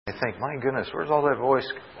think, my goodness, where's all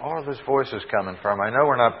those voices coming from? I know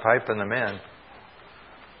we're not piping them in.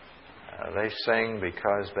 They sing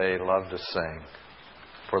because they love to sing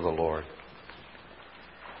for the Lord.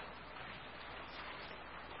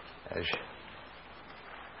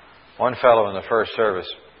 One fellow in the first service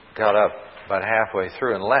got up about halfway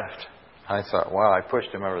through and left. I thought, wow, I pushed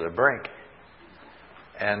him over the brink.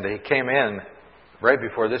 And he came in right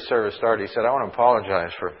before this service started. He said, I want to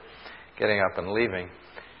apologize for getting up and leaving.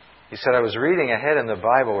 He said, I was reading ahead in the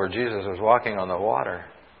Bible where Jesus was walking on the water.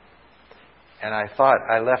 And I thought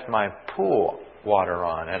I left my pool water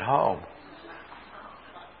on at home.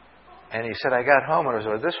 And he said, I got home and it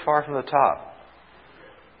was this far from the top.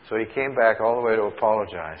 So he came back all the way to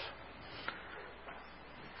apologize.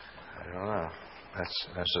 I don't know.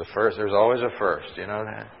 That's the first. There's always a first. You know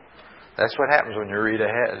that? That's what happens when you read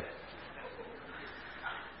ahead.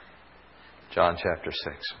 John chapter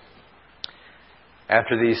 6.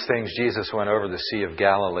 After these things, Jesus went over the Sea of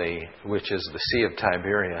Galilee, which is the Sea of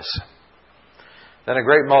Tiberias. Then a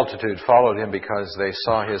great multitude followed him because they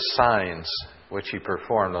saw his signs, which he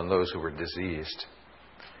performed on those who were diseased.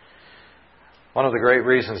 One of the great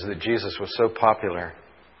reasons that Jesus was so popular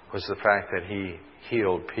was the fact that he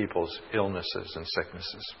healed people's illnesses and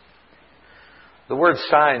sicknesses. The word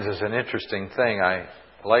signs is an interesting thing. I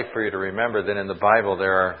like for you to remember that in the Bible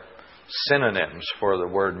there are synonyms for the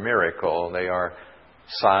word miracle. They are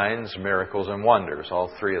signs, miracles, and wonders. All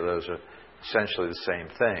three of those are essentially the same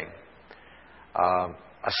thing.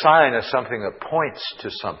 A sign is something that points to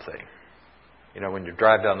something. You know, when you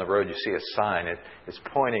drive down the road, you see a sign. It's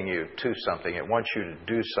pointing you to something. It wants you to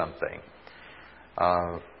do something.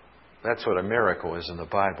 That's what a miracle is in the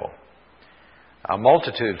Bible. A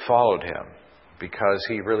multitude followed him because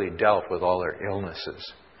he really dealt with all their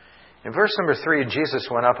illnesses. In verse number 3, Jesus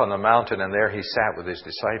went up on the mountain and there he sat with his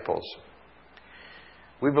disciples.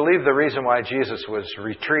 We believe the reason why Jesus was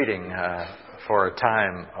retreating for a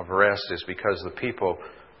time of rest is because the people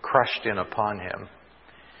crushed in upon him.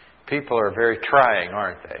 People are very trying,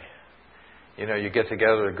 aren't they? You know, you get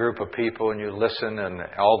together a group of people and you listen and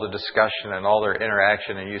all the discussion and all their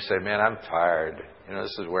interaction and you say, man, I'm tired. You know,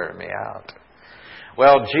 this is wearing me out.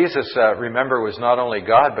 Well, Jesus, remember, was not only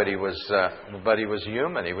God, but he was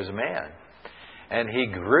human. He was a man. And he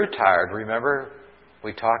grew tired. Remember,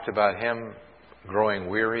 we talked about him growing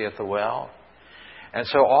weary at the well. And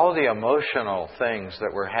so all the emotional things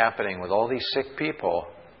that were happening with all these sick people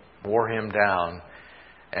wore him down.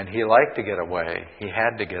 And he liked to get away. He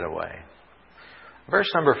had to get away. Verse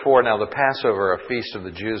number 4, now the Passover, a feast of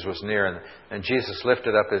the Jews, was near, and Jesus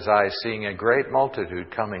lifted up his eyes, seeing a great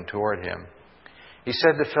multitude coming toward him. He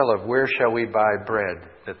said to Philip, where shall we buy bread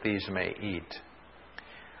that these may eat?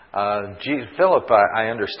 Philip, I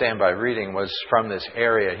understand by reading, was from this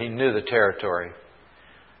area. He knew the territory.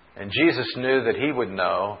 And Jesus knew that he would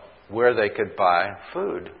know where they could buy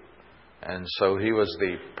food. And so he was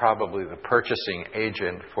probably the purchasing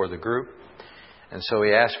agent for the group. And so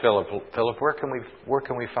he asked Philip, where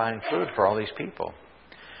can we find food for all these people?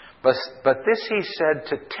 But this he said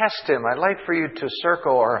to test him. I'd like for you to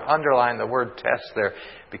circle or underline the word test there,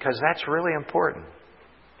 because that's really important.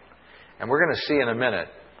 And we're going to see in a minute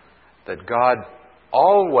that God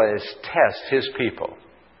always tests his people.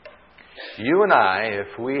 You and I,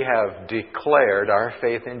 if we have declared our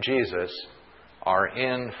faith in Jesus, are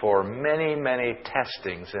in for many, many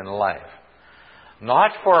testings in life.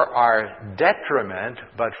 Not for our detriment,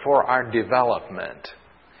 but for our development.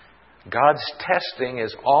 God's testing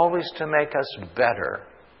is always to make us better.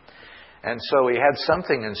 And so he had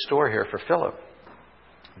something in store here for Philip.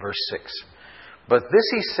 Verse 6. But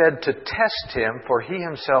this he said to test him, for he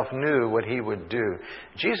himself knew what he would do.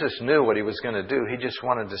 Jesus knew what he was going to do. He just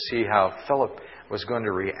wanted to see how Philip was going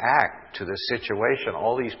to react to the situation.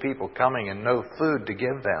 All these people coming and no food to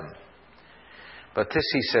give them. But this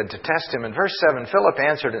he said to test him. In verse 7, Philip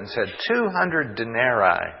answered and said, 200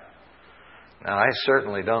 denarii. Now, I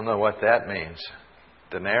certainly don't know what that means,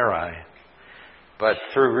 denarii. But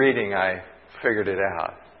through reading, I figured it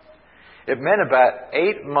out. It meant about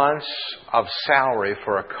 8 months of salary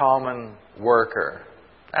for a common worker.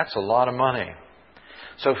 That's a lot of money.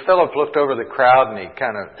 So Philip looked over the crowd and he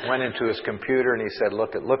kind of went into his computer and he said,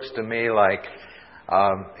 look, it looks to me like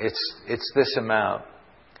it's this amount.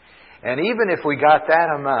 And even if we got that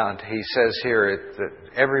amount, he says here,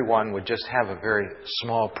 that everyone would just have a very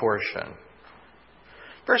small portion.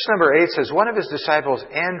 Verse number 8 says, one of his disciples,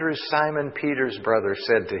 Andrew, Simon Peter's brother,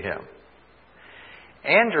 said to him.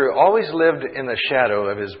 Andrew always lived in the shadow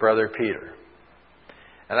of his brother Peter.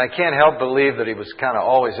 And I can't help believe that he was kind of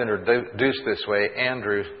always introduced this way.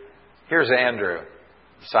 Andrew, here's Andrew,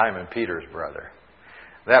 Simon Peter's brother.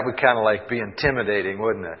 That would kind of like be intimidating,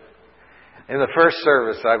 wouldn't it? In the first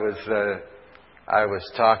service, I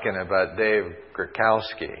was talking about Dave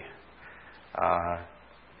Gurkowski.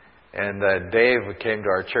 Dave came to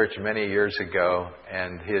our church many years ago,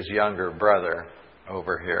 and his younger brother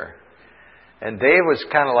over here. And Dave was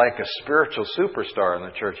kind of like a spiritual superstar in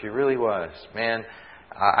the church. He really was. Man,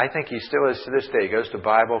 I think he still is to this day. He goes to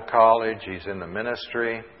Bible college. He's in the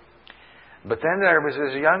ministry. But then there was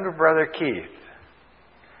his younger brother, Keith.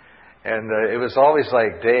 And it was always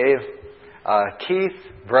like Dave,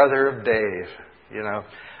 Keith, brother of Dave, you know.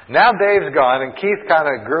 Now Dave's gone, and Keith kind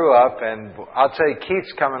of grew up, and I'll tell you,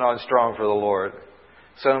 Keith's coming on strong for the Lord.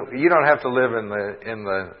 So you don't have to live in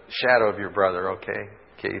the shadow of your brother, okay,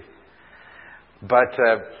 Keith? But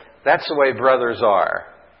that's the way brothers are.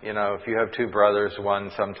 You know, if you have two brothers, one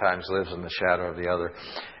sometimes lives in the shadow of the other.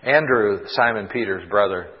 Andrew, Simon Peter's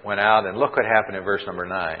brother, went out, and look what happened in verse number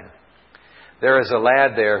 9. There is a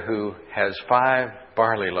lad there who has 5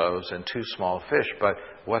 barley loaves and 2 small fish, but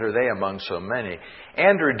what are they among so many?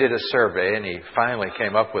 Andrew did a survey, and he finally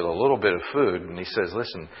came up with a little bit of food, and he says,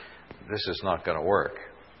 listen, this is not going to work.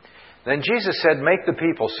 Then Jesus said, make the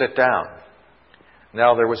people sit down.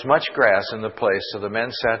 Now there was much grass in the place, so the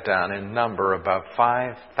men sat down, in number about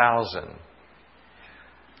 5,000.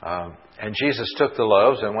 And Jesus took the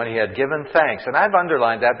loaves, and when he had given thanks, and I've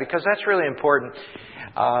underlined that because that's really important.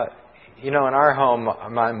 You know, in our home,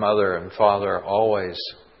 my mother and father always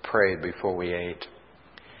prayed before we ate.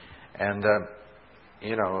 And,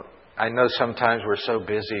 you know, I know sometimes we're so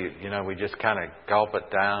busy, you know, we just kind of gulp it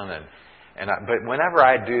down. But whenever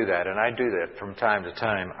I do that, and I do that from time to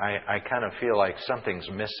time, I kind of feel like something's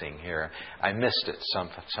missing here. I missed it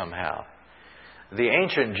somehow. The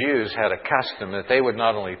ancient Jews had a custom that they would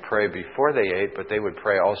not only pray before they ate, but they would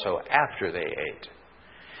pray also after they ate.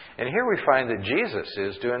 And here we find that Jesus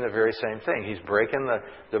is doing the very same thing. He's breaking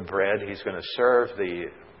the bread. He's going to serve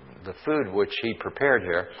the food which he prepared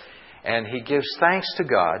here. And he gives thanks to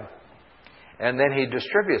God. And then he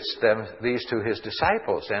distributes these to his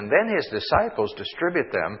disciples. And then his disciples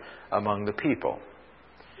distribute them among the people.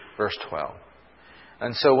 Verse 12.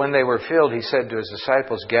 And so when they were filled, he said to his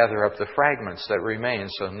disciples, gather up the fragments that remain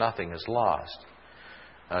so nothing is lost.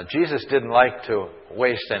 Jesus didn't like to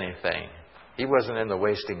waste anything. He wasn't in the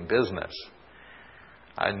wasting business.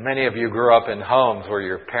 And many of you grew up in homes where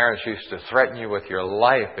your parents used to threaten you with your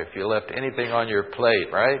life if you left anything on your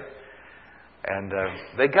plate, right? And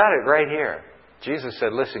they got it right here. Jesus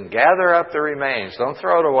said, listen, gather up the remains. Don't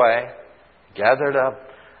throw it away. Gather it up.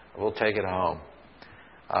 We'll take it home.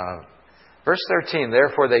 Verse 13,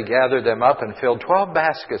 therefore they gathered them up and filled 12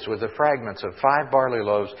 baskets with the fragments of 5 barley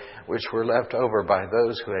loaves which were left over by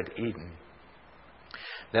those who had eaten.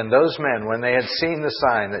 Then those men, when they had seen the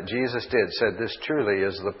sign that Jesus did, said, this truly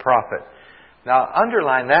is the prophet. Now,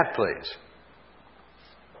 underline that, please.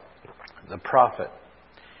 The prophet.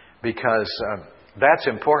 Because that's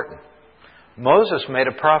important. Moses made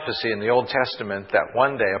a prophecy in the Old Testament that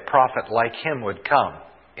one day a prophet like him would come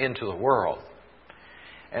into the world.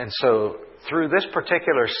 And so, through this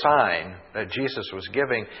particular sign that Jesus was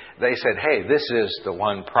giving, they said, hey, this is the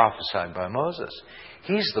one prophesied by Moses.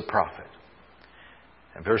 He's the prophet.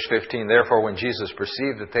 In verse 15, therefore, when Jesus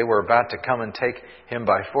perceived that they were about to come and take him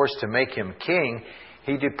by force to make him king,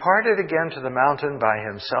 he departed again to the mountain by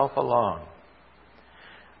himself alone.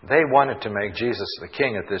 They wanted to make Jesus the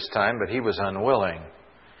king at this time, but he was unwilling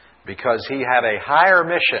because he had a higher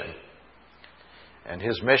mission. And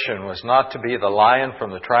his mission was not to be the lion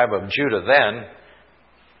from the tribe of Judah then,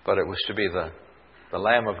 but it was to be the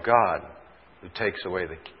Lamb of God who takes away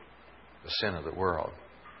the sin of the world.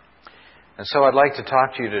 And so I'd like to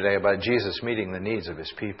talk to you today about Jesus meeting the needs of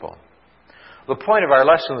his people. The point of our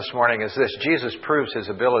lesson this morning is this: Jesus proves his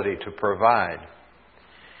ability to provide.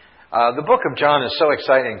 The book of John is so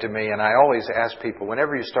exciting to me, and I always ask people,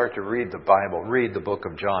 whenever you start to read the Bible, read the book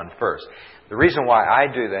of John first. The reason why I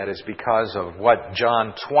do that is because of what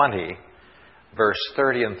John 20, verse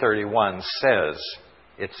 30 and 31 says.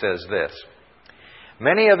 It says this: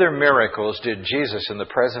 many other miracles did Jesus in the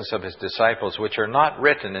presence of his disciples, which are not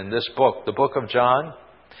written in this book, the book of John.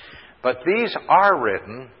 But these are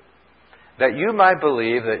written that you might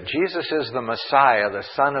believe that Jesus is the Messiah, the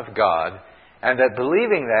Son of God, and that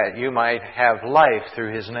believing that you might have life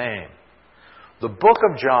through his name. The book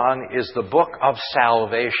of John is the book of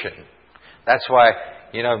salvation. That's why,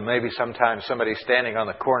 maybe sometimes somebody's standing on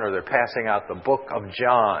the corner, they're passing out the book of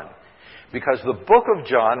John. Because the book of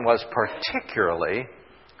John was particularly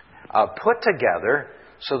put together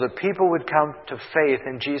so that people would come to faith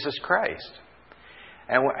in Jesus Christ.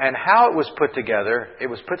 And how it was put together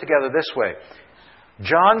this way.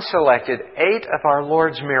 John selected 8 of our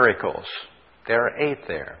Lord's miracles. There are 8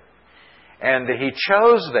 there. And he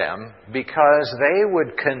chose them because they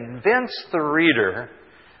would convince the reader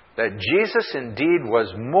that Jesus indeed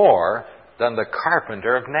was more than the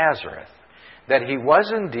carpenter of Nazareth. That He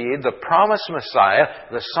was indeed the promised Messiah,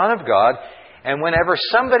 the Son of God. And whenever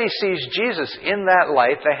somebody sees Jesus in that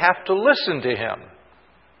light, they have to listen to Him.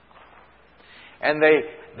 And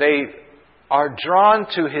they are drawn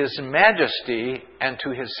to His majesty and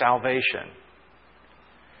to His salvation.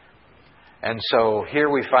 And so here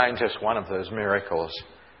we find just one of those miracles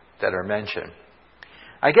that are mentioned.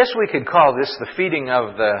 I guess we could call this the feeding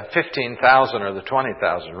of the 15,000 or the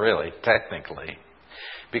 20,000, really, technically.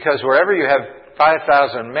 Because wherever you have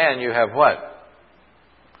 5,000 men, you have what?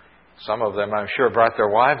 Some of them, I'm sure, brought their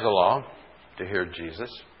wives along to hear Jesus.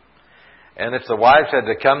 And if the wives had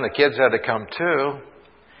to come, the kids had to come too.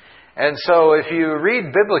 And so if you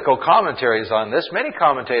read biblical commentaries on this, many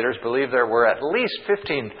commentators believe there were at least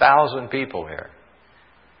 15,000 people here.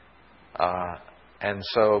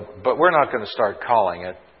 But we're not going to start calling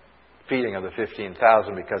it feeding of the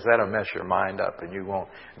 15,000 because that'll mess your mind up and you won't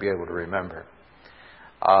be able to remember.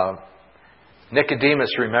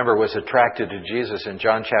 Nicodemus, remember, was attracted to Jesus in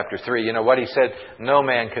John chapter 3. You know what he said? No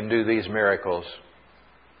man can do these miracles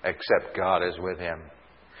except God is with him.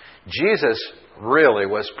 Jesus really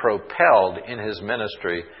was propelled in His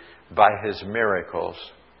ministry by His miracles.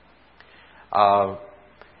 I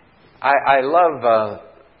love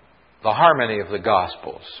the harmony of the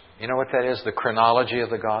Gospels. You know what that is? The chronology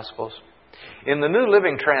of the Gospels. In the New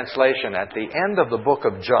Living Translation, at the end of the book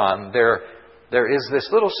of John, there is this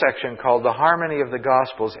little section called the Harmony of the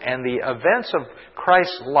Gospels, and the events of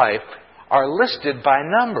Christ's life are listed by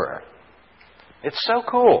number. It's so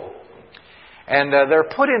cool. And they're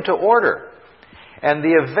put into order. And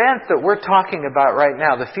the event that we're talking about right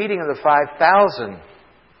now, the feeding of the 5,000,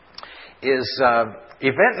 is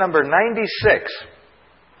event number 96,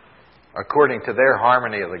 according to their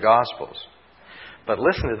harmony of the Gospels. But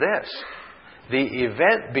listen to this. The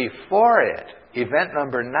event before it, event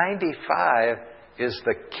number 95, is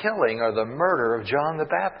the killing or the murder of John the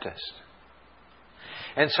Baptist.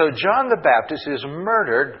 And so John the Baptist is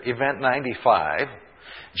murdered, event 95.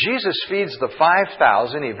 Jesus feeds the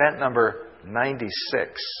 5,000, event number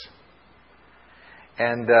 96.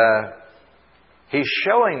 And He's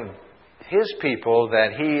showing His people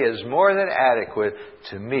that He is more than adequate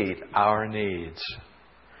to meet our needs.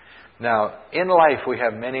 Now, in life we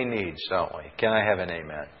have many needs, don't we? Can I have an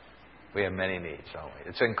amen? We have many needs, don't we?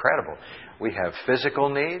 It's incredible. We have physical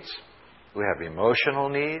needs. We have emotional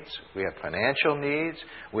needs. We have financial needs.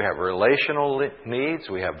 We have relational needs.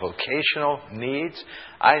 We have vocational needs.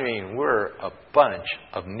 I mean, we're a bunch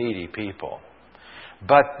of needy people.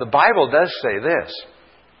 But the Bible does say this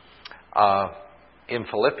in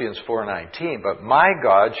Philippians 4:19, but my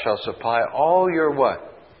God shall supply all your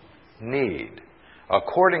what? Need,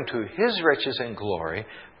 according to His riches and glory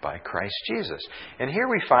by Christ Jesus. And here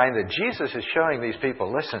we find that Jesus is showing these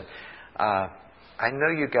people, listen, I know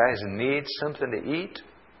you guys need something to eat,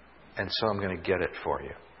 and so I'm going to get it for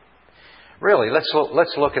you. Really, let's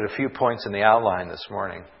look at a few points in the outline this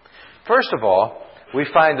morning. First of all, we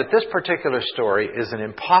find that this particular story is an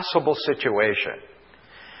impossible situation.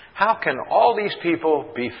 How can all these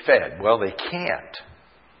people be fed? Well, they can't.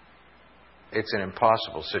 It's an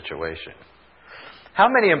impossible situation. How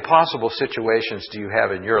many impossible situations do you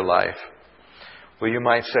have in your life? Well, you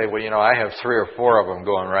might say, well, I have 3 or 4 of them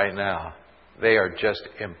going right now. They are just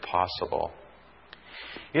impossible.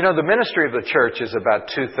 The ministry of the church is about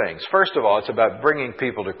 2 things. First of all, it's about bringing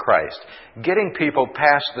people to Christ. Getting people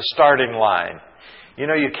past the starting line.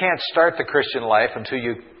 You can't start the Christian life until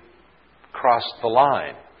you cross the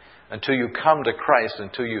line. Until you come to Christ.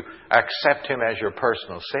 Until you accept Him as your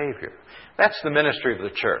personal Savior. That's the ministry of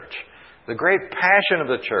the church. The great passion of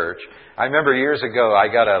the church. I remember years ago I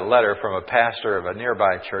got a letter from a pastor of a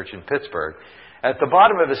nearby church in Pittsburgh. At the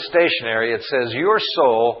bottom of his stationery it says, your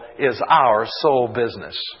soul is our sole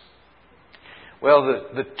business. Well,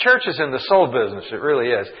 the church is in the soul business. It really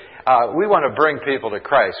is. We want to bring people to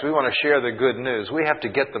Christ. We want to share the good news. We have to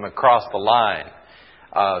get them across the line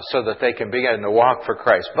so that they can begin to walk for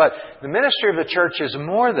Christ. But the ministry of the church is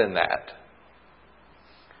more than that.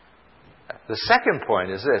 The second point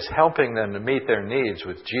is this, helping them to meet their needs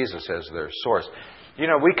with Jesus as their source.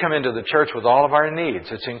 We come into the church with all of our needs.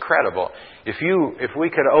 It's incredible. If we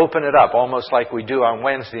could open it up almost like we do on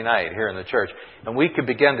Wednesday night here in the church, and we could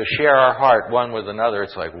begin to share our heart one with another,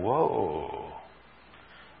 it's like, whoa.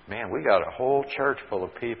 Man, we got a whole church full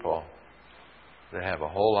of people that have a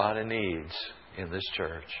whole lot of needs in this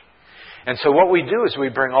church. And so what we do is we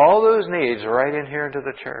bring all those needs right in here into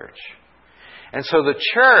the church. And so the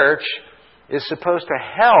church is supposed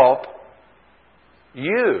to help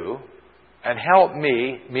you and help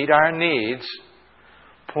me meet our needs,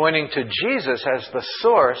 pointing to Jesus as the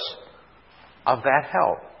source of that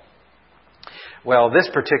help. Well, this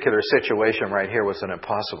particular situation right here was an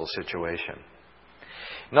impossible situation.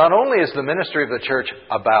 Not only is the ministry of the church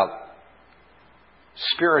about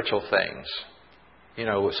spiritual things. You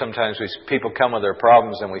know, sometimes people come with their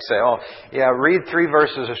problems and we say, oh, yeah, read 3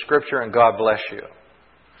 verses of Scripture and God bless you.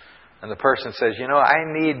 And the person says, you know, I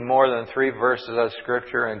need more than 3 verses of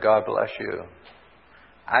Scripture and God bless you.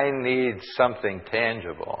 I need something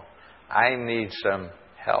tangible. I need some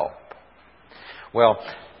help. Well,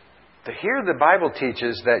 here the Bible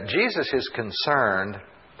teaches that Jesus is concerned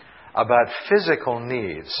about physical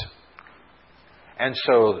needs. And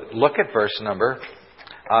so look at verse number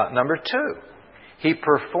 2. He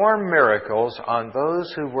performed miracles on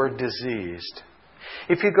those who were diseased.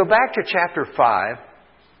 If you go back to chapter 5,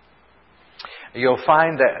 you'll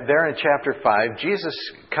find that there in chapter 5, Jesus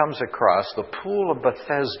comes across the pool of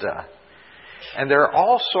Bethesda. And there are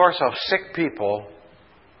all sorts of sick people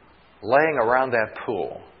laying around that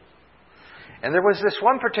pool. And there was this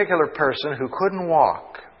one particular person who couldn't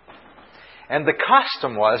walk. And the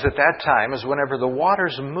custom was at that time, is whenever the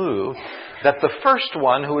waters moved, that the first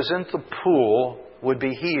one who was in the pool would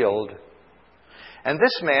be healed. And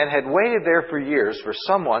this man had waited there for years for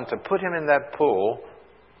someone to put him in that pool.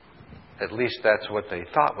 At least that's what they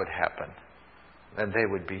thought would happen. And they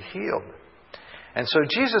would be healed. And so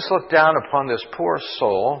Jesus looked down upon this poor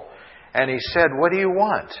soul and He said, what do you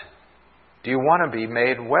want? Do you want to be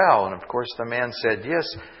made well? And of course the man said yes.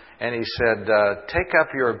 And He said, take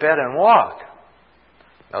up your bed and walk.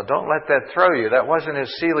 Now don't let that throw you. That wasn't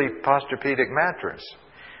his Sealy Posturepedic mattress.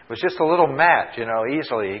 It was just a little mat,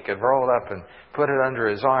 easily he could roll it up and put it under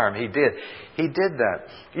his arm. He did. He did that.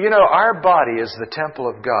 Our body is the temple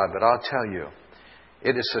of God, but I'll tell you,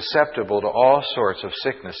 it is susceptible to all sorts of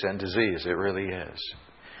sickness and disease. It really is.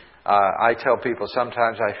 I tell people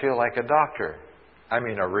sometimes I feel like a doctor. I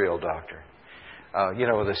mean a real doctor.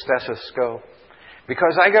 With a stethoscope.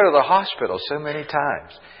 Because I go to the hospital so many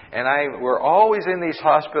times. And we're always in these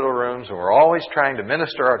hospital rooms and we're always trying to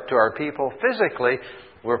minister to our people physically.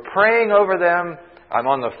 We're praying over them. I'm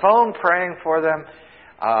on the phone praying for them.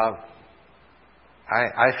 I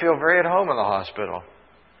feel very at home in the hospital.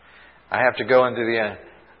 I have to go into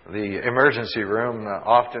the emergency room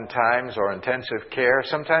oftentimes, or intensive care.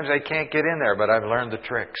 Sometimes I can't get in there, but I've learned the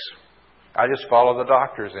tricks. I just follow the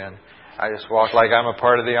doctors in. I just walk like I'm a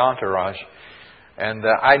part of the entourage. And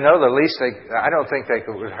I know the least I don't think they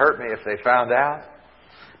would hurt me if they found out.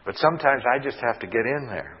 But sometimes I just have to get in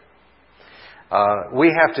there. We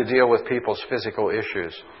have to deal with people's physical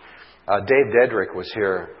issues. Dave Dedrick was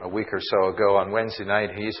here a week or so ago on Wednesday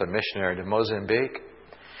night. He's a missionary to Mozambique.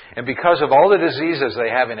 And because of all the diseases they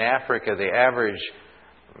have in Africa, the average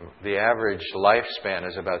lifespan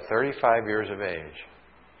is about 35 years of age.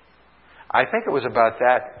 I think it was about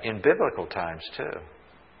that in biblical times too.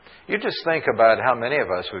 You just think about how many of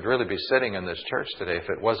us would really be sitting in this church today if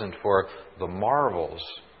it wasn't for the marvels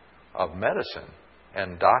of medicine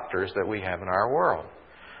and doctors that we have in our world.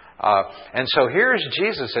 And so here's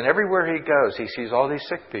Jesus, and everywhere He goes, He sees all these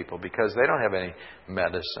sick people because they don't have any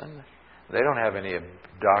medicine. They don't have any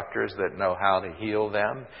doctors that know how to heal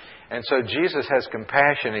them. And so Jesus has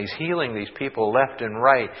compassion. He's healing these people left and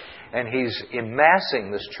right. And He's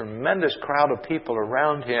amassing this tremendous crowd of people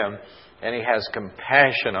around Him. And He has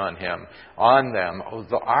compassion on them.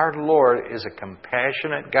 Our Lord is a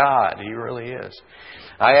compassionate God. He really is.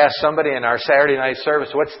 I asked somebody in our Saturday night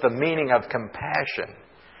service, what's the meaning of compassion?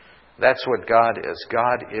 That's what God is.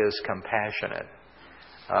 God is compassionate.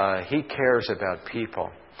 He cares about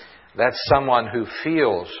people. That's someone who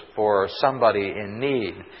feels for somebody in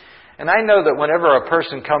need. And I know that whenever a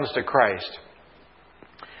person comes to Christ,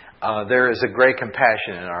 there is a great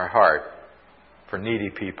compassion in our heart for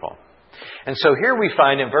needy people. And so here we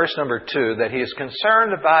find in verse number 2 that He is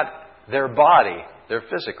concerned about their body, their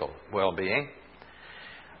physical well-being.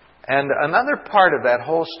 And another part of that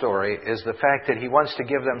whole story is the fact that He wants to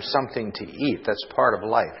give them something to eat. That's part of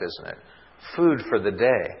life, isn't it? Food for the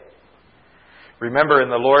day. Remember in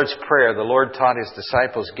the Lord's Prayer, the Lord taught His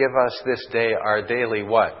disciples, give us this day our daily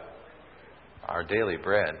what? Our daily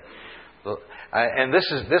bread. And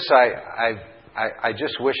I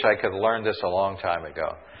just wish I could have learned this a long time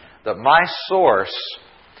ago. That my source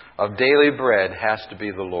of daily bread has to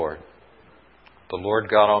be the Lord. The Lord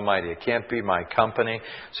God Almighty. It can't be my company.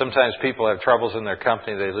 Sometimes people have troubles in their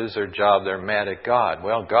company. They lose their job. They're mad at God.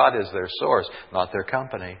 Well, God is their source, not their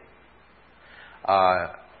company.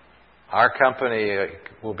 Our company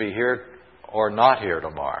will be here or not here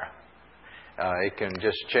tomorrow. It can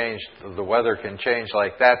just change. The weather can change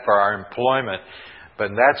like that for our employment. But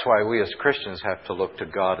that's why we as Christians have to look to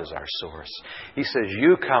God as our source. He says,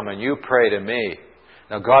 you come and you pray to me.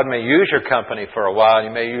 Now, God may use your company for a while. You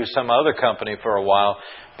may use some other company for a while.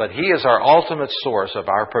 But He is our ultimate source of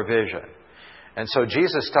our provision. And so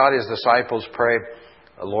Jesus taught His disciples, pray,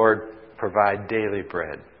 Lord, provide daily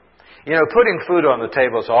bread. You know, putting food on the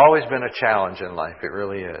table has always been a challenge in life. It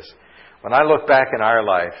really is. When I look back in our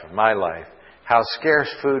life, my life, how scarce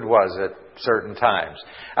food was at certain times.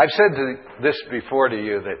 I've said this before to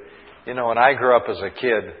you that, you know, when I grew up as a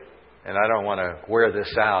kid, and I don't want to wear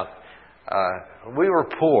this out, we were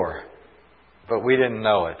poor, but we didn't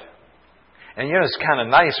know it. And you know, it's kind of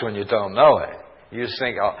nice when you don't know it. You just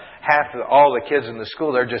think, all the kids in the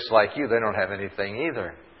school, they're just like you. They don't have anything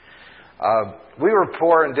either. We were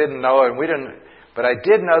poor and didn't know it. But I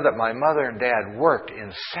did know that my mother and dad worked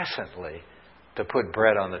incessantly to put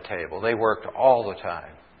bread on the table. They worked all the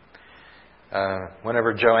time.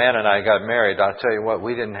 Whenever Joanne and I got married, I'll tell you what,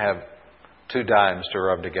 we didn't have 2 dimes to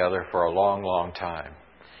rub together for a long, long time.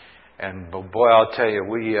 And boy, I'll tell you,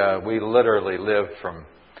 we literally lived from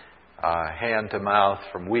hand to mouth,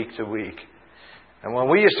 from week to week. And when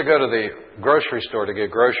we used to go to the grocery store to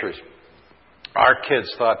get groceries, our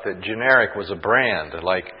kids thought that generic was a brand,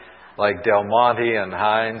 like Del Monte and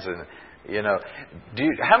Heinz. And, you know,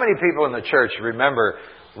 how many people in the church remember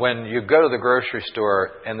when you go to the grocery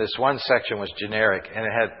store and this one section was generic and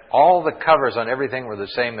it had all the covers on everything were the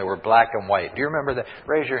same, they were black and white? Do you remember that?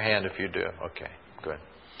 Raise your hand if you do. Okay, good.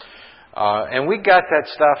 And we got that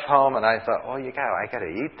stuff home and I thought, oh, I got to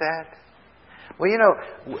eat that? Well, you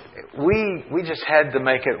know, we just had to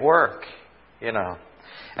make it work, you know.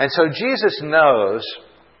 And so Jesus knows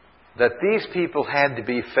that these people had to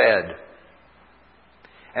be fed.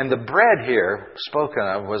 And the bread here spoken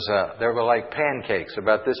of was, there were like pancakes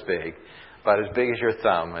about this big, about as big as your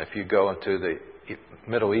thumb. If you go into the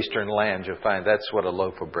Middle Eastern lands, you'll find that's what a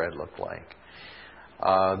loaf of bread looked like.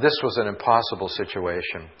 This was an impossible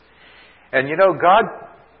situation. And you know, God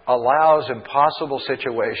allows impossible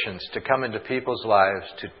situations to come into people's lives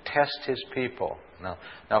to test His people.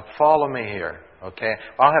 Now follow me here, okay?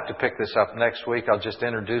 I'll have to pick this up next week. I'll just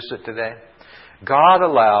introduce it today. God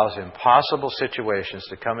allows impossible situations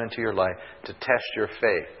to come into your life to test your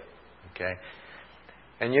faith, okay?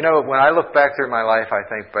 And you know, when I look back through my life, I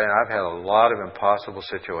think, man, I've had a lot of impossible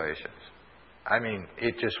situations. I mean,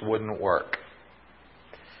 it just wouldn't work.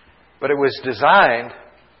 But it was designed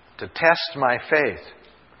to test my faith.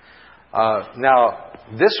 Now,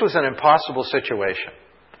 this was an impossible situation.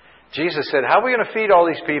 Jesus said, how are we going to feed all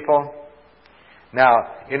these people? Now,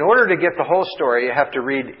 in order to get the whole story, you have to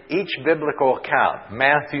read each biblical account.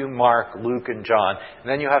 Matthew, Mark, Luke, and John. And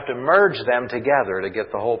then you have to merge them together to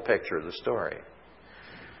get the whole picture of the story.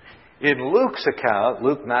 In Luke's account,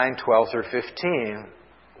 Luke 9, 12 through 15,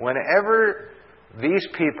 whenever these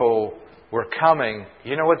people were coming,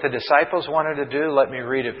 you know what the disciples wanted to do? Let me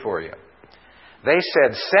read it for you. They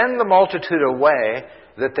said, send the multitude away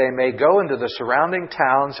that they may go into the surrounding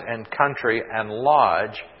towns and country and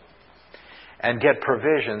lodge and get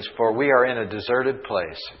provisions, for we are in a deserted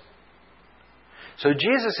place. So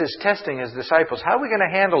Jesus is testing His disciples. How are we going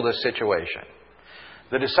to handle this situation?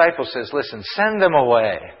 The disciple says, listen, send them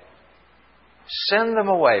away. Send them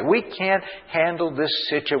away. We can't handle this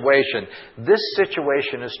situation. This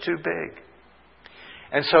situation is too big.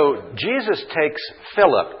 And so Jesus takes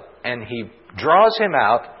Philip and He draws him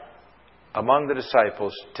out among the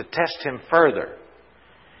disciples to test him further.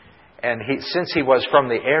 And since he was from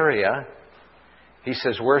the area, He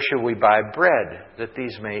says, where should we buy bread that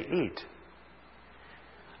these may eat?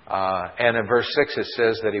 And in verse 6 it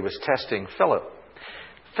says that He was testing Philip.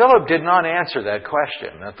 Philip did not answer that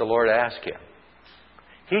question that the Lord asked him.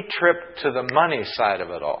 He tripped to the money side of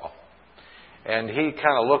it all. And he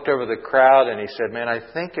kind of looked over the crowd and he said, man, I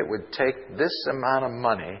think it would take this amount of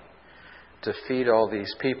money to feed all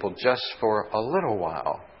these people just for a little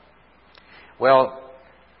while. Well,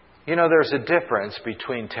 you know, there's a difference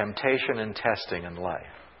between temptation and testing in life.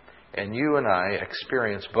 And you and I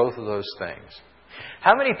experience both of those things.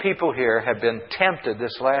 How many people here have been tempted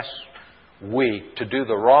this last week to do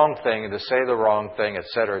the wrong thing and to say the wrong thing,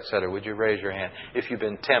 etc., etc.? Would you raise your hand? If you've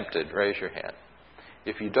been tempted, raise your hand.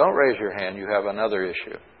 If you don't raise your hand, you have another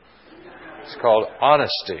issue. It's called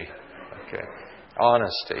honesty. Okay.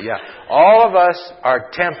 Honesty, yeah. All of us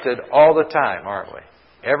are tempted all the time, aren't we?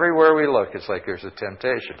 Everywhere we look, it's like there's a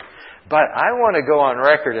temptation. But I want to go on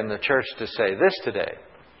record in the church to say this today,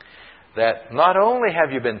 that not only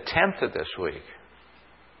have you been tempted this week,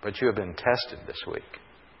 but you have been tested this week.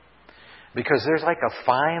 Because there's like a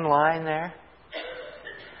fine line there.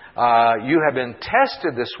 You have been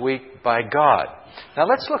tested this week by God. Now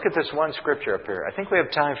let's look at this one scripture up here. I think we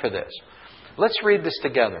have time for this. Let's read this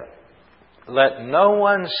together. Let no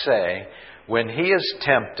one say, when he is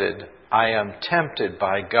tempted, I am tempted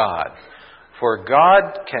by God. For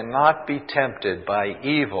God cannot be tempted by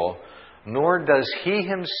evil, nor does He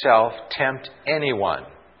Himself tempt anyone.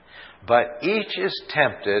 But each is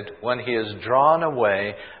tempted when he is drawn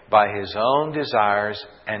away by his own desires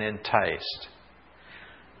and enticed.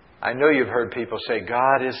 I know you've heard people say,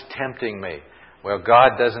 God is tempting me. Well,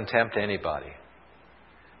 God doesn't tempt anybody.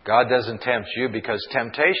 God doesn't tempt you because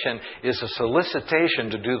temptation is a solicitation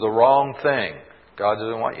to do the wrong thing. God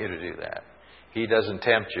doesn't want you to do that. He doesn't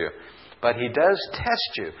tempt you. But He does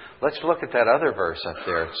test you. Let's look at that other verse up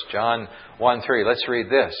there. It's John 1:3. Let's read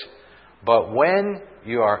this. But when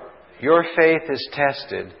your faith is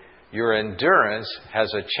tested, your endurance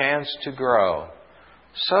has a chance to grow.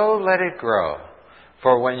 So let it grow.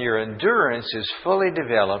 For when your endurance is fully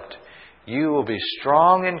developed, you will be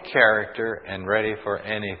strong in character and ready for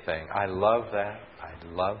anything. I love that. I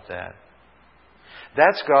love that.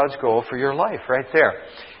 That's God's goal for your life right there.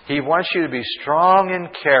 He wants you to be strong in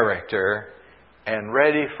character and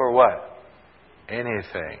ready for what?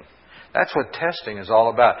 Anything. That's what testing is all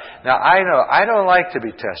about. Now, I know I don't like to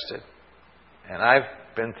be tested. And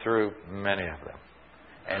I've been through many of them.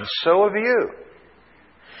 And so have you.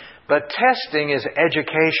 But testing is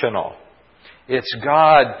educational. It's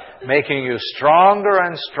God making you stronger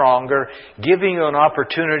and stronger, giving you an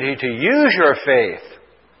opportunity to use your faith.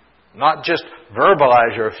 Not just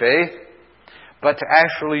verbalize your faith, but to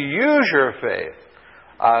actually use your faith.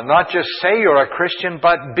 Not just say you're a Christian,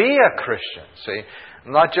 but be a Christian. See?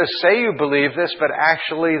 Not just say you believe this, but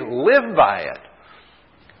actually live by it.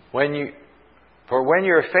 For when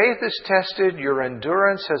your faith is tested, your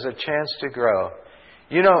endurance has a chance to grow.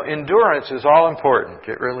 You know, endurance is all important.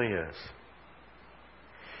 It really is.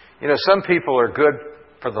 You know, some people are good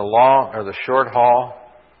for the long or the short haul.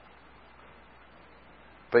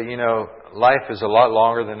 But you know, life is a lot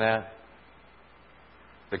longer than that.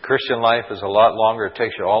 The Christian life is a lot longer. It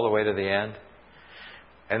takes you all the way to the end.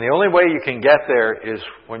 And the only way you can get there is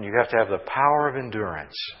when you have to have the power of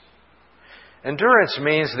endurance. Endurance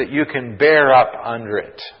means that you can bear up under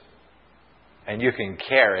it. And you can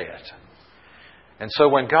carry it. And so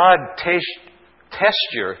when God tests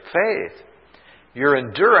your faith, your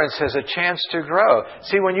endurance has a chance to grow.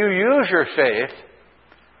 See, when you use your faith,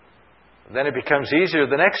 then it becomes easier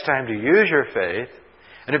the next time to use your faith.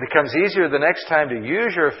 And it becomes easier the next time to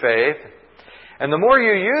use your faith. And the more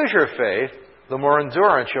you use your faith, the more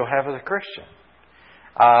endurance you'll have as a Christian.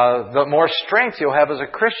 The more strength you'll have as a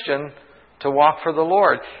Christian to walk for the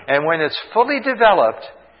Lord. And when it's fully developed,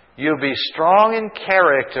 you'll be strong in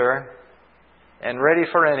character and ready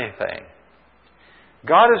for anything.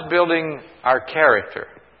 God is building our character.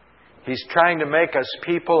 He's trying to make us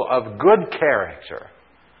people of good character.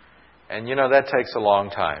 And you know, that takes a long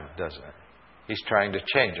time, doesn't it? He's trying to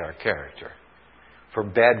change our character.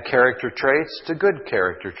 From bad character traits to good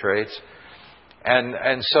character traits.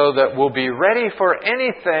 And so that we'll be ready for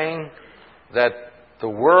anything that the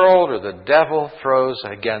world or the devil throws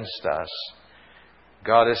against us.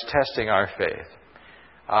 God is testing our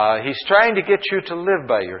faith. He's trying to get you to live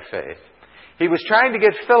by your faith. He was trying to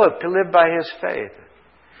get Philip to live by his faith.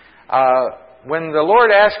 When the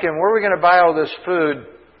Lord asked him, where are we going to buy all this food?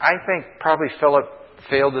 I think probably Philip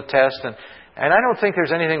failed the test. And I don't think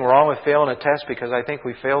there's anything wrong with failing a test because I think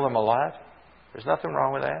we fail them a lot. There's nothing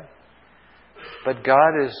wrong with that. But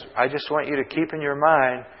I just want you to keep in your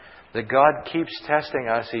mind that God keeps testing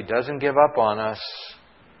us. He doesn't give up on us.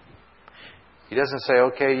 He doesn't say,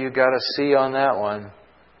 okay, you got a C on that one.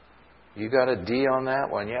 You got a D on that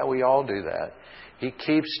one. Yeah, we all do that. He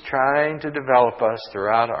keeps trying to develop us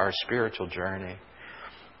throughout our spiritual journey.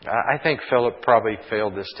 I think Philip probably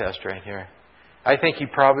failed this test right here. I think he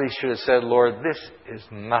probably should have said, Lord, this is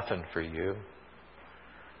nothing for you.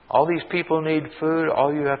 All these people need food.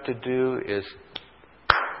 All you have to do is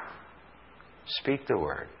speak the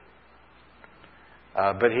word.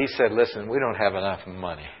 But he said, listen, we don't have enough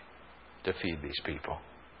money to feed these people.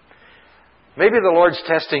 Maybe the Lord's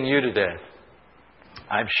testing you today.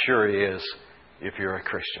 I'm sure He is if you're a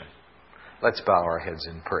Christian. Let's bow our heads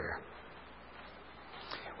in prayer.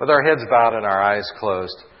 With our heads bowed and our eyes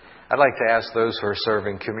closed, I'd like to ask those who are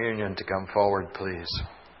serving communion to come forward, please.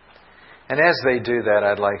 And as they do that,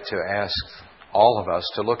 I'd like to ask all of us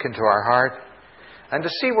to look into our heart and to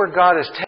see where God is taking